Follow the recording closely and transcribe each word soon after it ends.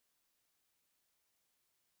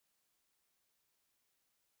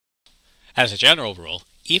As a general rule,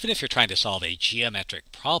 even if you're trying to solve a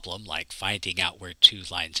geometric problem like finding out where two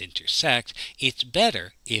lines intersect, it's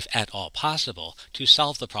better, if at all possible, to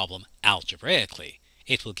solve the problem algebraically.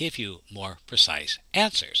 It will give you more precise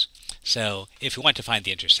answers. So if we want to find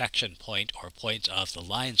the intersection point or points of the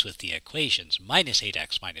lines with the equations minus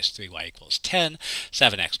 8x minus 3y equals 10,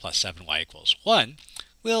 7x plus 7y equals 1,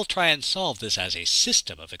 we'll try and solve this as a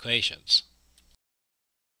system of equations.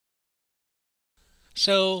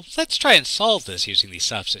 So let's try and solve this using the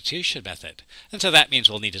substitution method. And so that means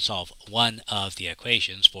we'll need to solve one of the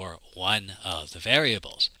equations for one of the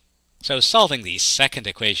variables. So solving the second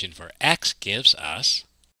equation for x gives us,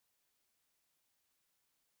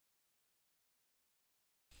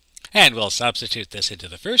 and we'll substitute this into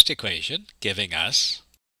the first equation, giving us,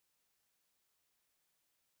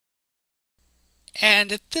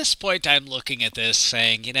 and at this point I'm looking at this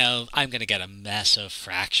saying, I'm going to get a mess of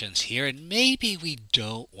fractions here, and maybe we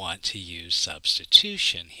don't want to use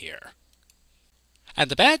substitution here. And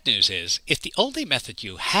the bad news is, if the only method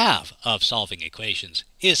you have of solving equations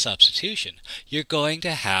is substitution, you're going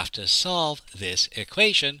to have to solve this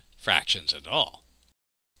equation, fractions and all.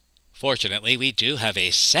 Fortunately, we do have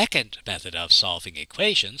a second method of solving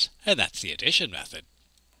equations, and that's the addition method.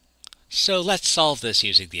 So let's solve this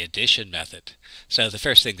using the addition method. So the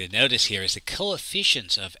first thing to notice here is the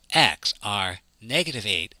coefficients of x are negative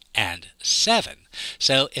 8 and 7.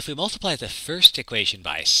 So if we multiply the first equation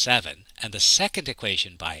by 7 and the second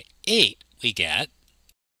equation by 8, we get,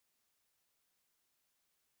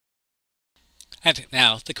 and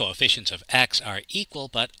now the coefficients of x are equal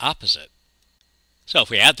but opposite. So if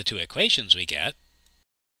we add the two equations, we get,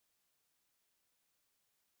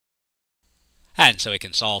 and so we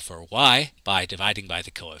can solve for y by dividing by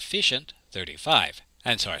the coefficient, 35.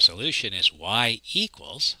 And so our solution is y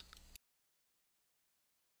equals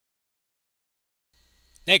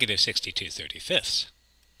negative 62/35.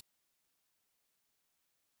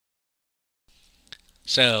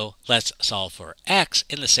 So let's solve for x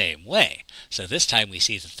in the same way. So this time we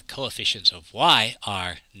see that the coefficients of y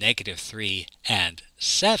are negative 3 and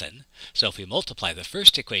 7. So if we multiply the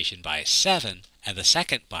first equation by 7 and the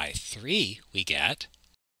second by 3, we get,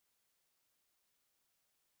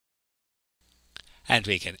 and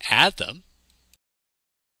we can add them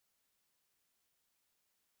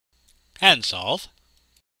and solve.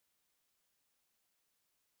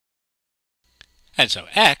 And so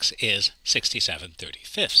x is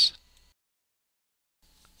 67/35.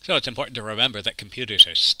 So it's important to remember that computers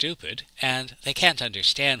are stupid, and they can't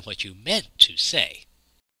understand what you meant to say.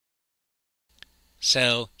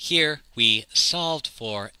 So here we solved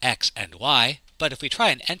for x and y, but if we try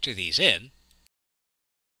and enter these in,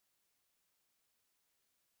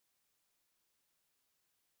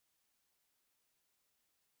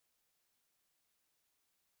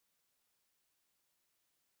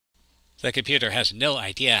 the computer has no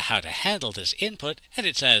idea how to handle this input, and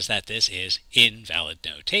it says that this is invalid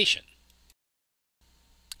notation.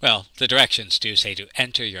 Well, the directions do say to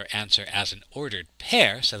enter your answer as an ordered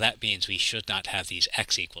pair, so that means we should not have these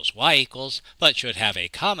x equals y equals, but should have a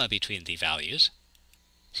comma between the values.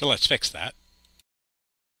 So let's fix that.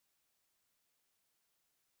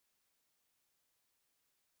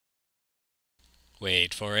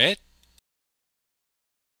 Wait for it.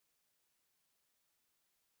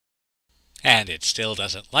 And it still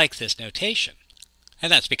doesn't like this notation.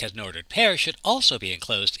 And that's because an ordered pair should also be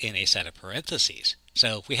enclosed in a set of parentheses.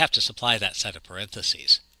 So we have to supply that set of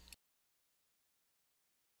parentheses.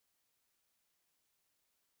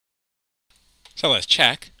 So let's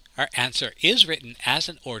check. Our answer is written as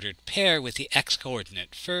an ordered pair with the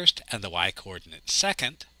x-coordinate first and the y-coordinate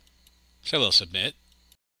second. So we'll submit.